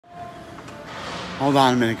Hold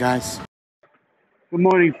on a minute, guys. Good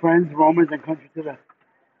morning, friends, Romans, and country to the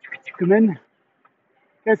come in.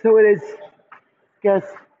 Guess who it is? Guess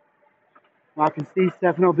Rock and Steve,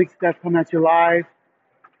 Stefano, Big Steph coming at you live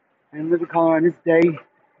and living color on this day,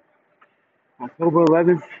 October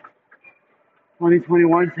 11th,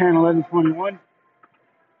 2021, 10/11/21,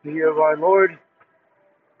 the year of our Lord,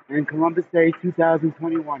 and Columbus Day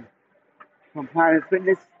 2021. From Planet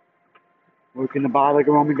Fitness, working the body like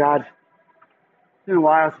a Roman God. It's been a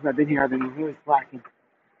while since I've been here. I've been really slacking.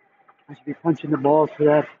 I should be punching the balls for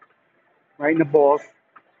that. Right in the balls.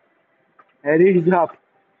 Eddie's up.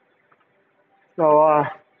 So,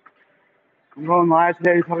 I'm going live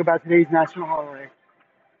today to talk about today's national holiday,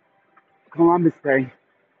 Columbus Day.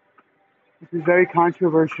 This is very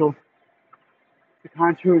controversial. It's a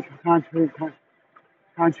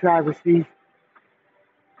controversy,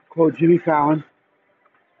 quote Jimmy Fallon.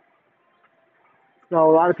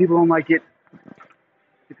 So a lot of people don't like it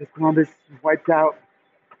because Columbus wiped out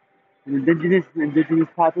an indigenous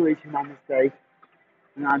population on this day,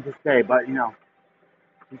 and on this day, but in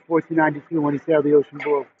 1492 when he sailed the ocean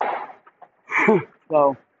blue.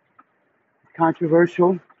 So it's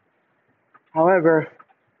controversial. However,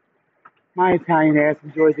 my Italian ass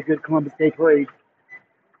enjoys a good Columbus Day parade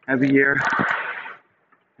every year.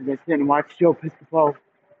 And I sit and watch Joe Piscopo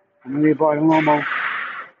and Maria Bartolomeo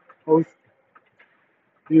host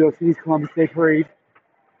New York City's Columbus Day parade.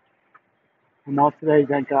 I'm off today,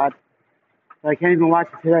 thank God. But I can't even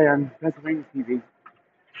watch it today on Pennsylvania TV.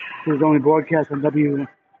 It was only broadcast on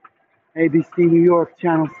WABC New York,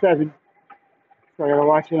 Channel 7. So I gotta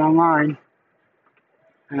watch it online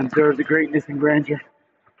and observe the greatness and grandeur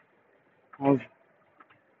of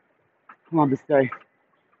Columbus Day.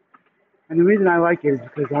 And the reason I like it is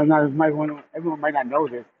because everyone might not know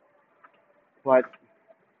this, but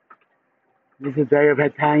this is a day of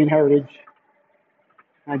Italian heritage.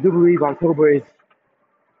 And I do believe October is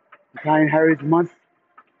Italian Heritage Month.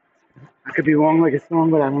 I could be wrong like a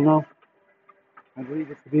song, but I don't know. I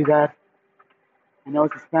believe it to be that. I know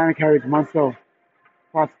it's Hispanic Heritage Month, so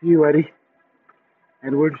props to you, Eddie.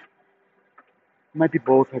 Edward. It might be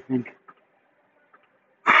both, I think.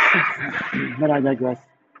 But I digress.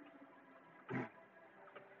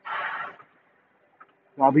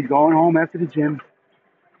 So I'll be going home after the gym,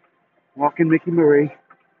 walking Mickey Marie,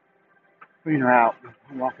 bringing her out,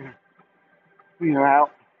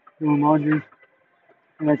 doing laundry,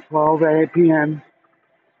 and at 12 p.m.,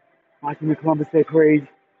 watching the Columbus Day Parade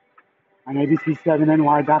on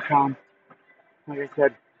ABC7NY.com. Like I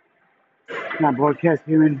said, it's not broadcast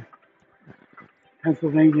here in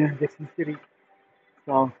Pennsylvania, Dixon City.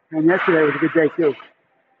 So, and yesterday was a good day too.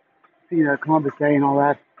 Speaking of Columbus Day and all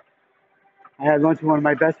that, I had lunch with one of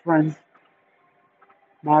my best friends,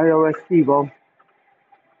 Mario Estivo.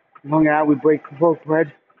 We hung out, we broke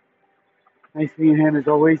bread. Nice seeing him as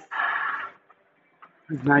always.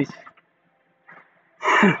 He's nice.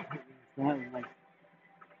 So that was nice.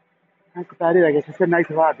 That's about it, I guess. I said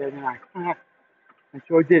nice a lot there, didn't I? I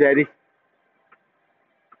sure did, Eddie.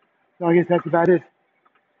 So I guess that's about it.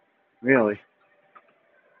 Really.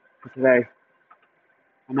 For today.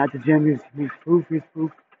 I'm at the gym. Here's proof.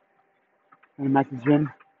 And I'm at the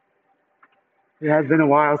gym. It has been a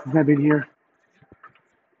while since I've been here.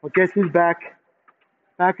 Well, guess who's back?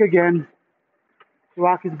 Back again. The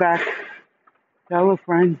Rock is back. Tell a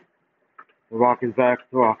friend. The Rock is back.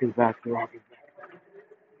 The Rock is back. The Rock is back.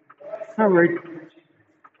 All right.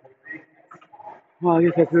 Well, I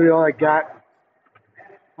guess that's really all I got.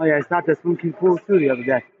 Oh yeah, I stopped at Swim King Pool too the other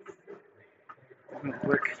day. Real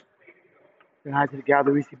quick. Said hi to the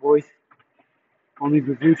Galderisi boys. Only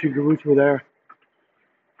Gavucci and Gavucci were there.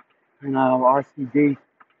 And RCD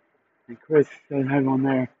and Chris and everyone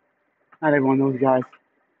there. Not everyone, those guys.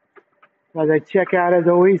 So as I check out, as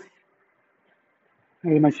always, I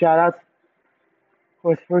give my shout outs. Of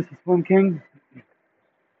course, first is Swim King.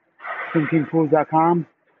 SwimKingPools.com.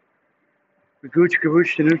 Gavucci,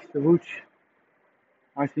 Danucci, Davucci.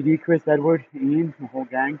 RCD, Chris, Edward, Ian, the whole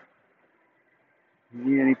gang. If you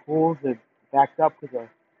need any pools, they're backed up because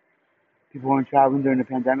people weren't traveling during the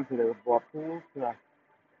pandemic, so they bought pools for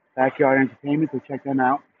backyard entertainment, so check them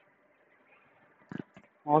out.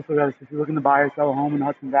 Also, guys, if you're looking to buy or sell a home in the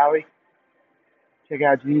Hudson Valley, check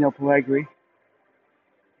out Janino Pellegri,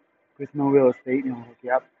 Chris Mill Real Estate, and he'll hook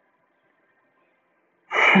you up.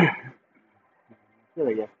 Good,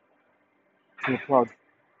 I guess. For the plug.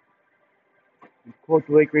 And quote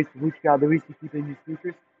the late great Gavucci Galderisi, keep in your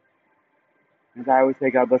sneakers. As I always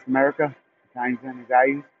say, God bless America, Italian family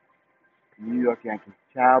values, and New York Yankees.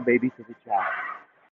 Ciao, baby, to the ciao.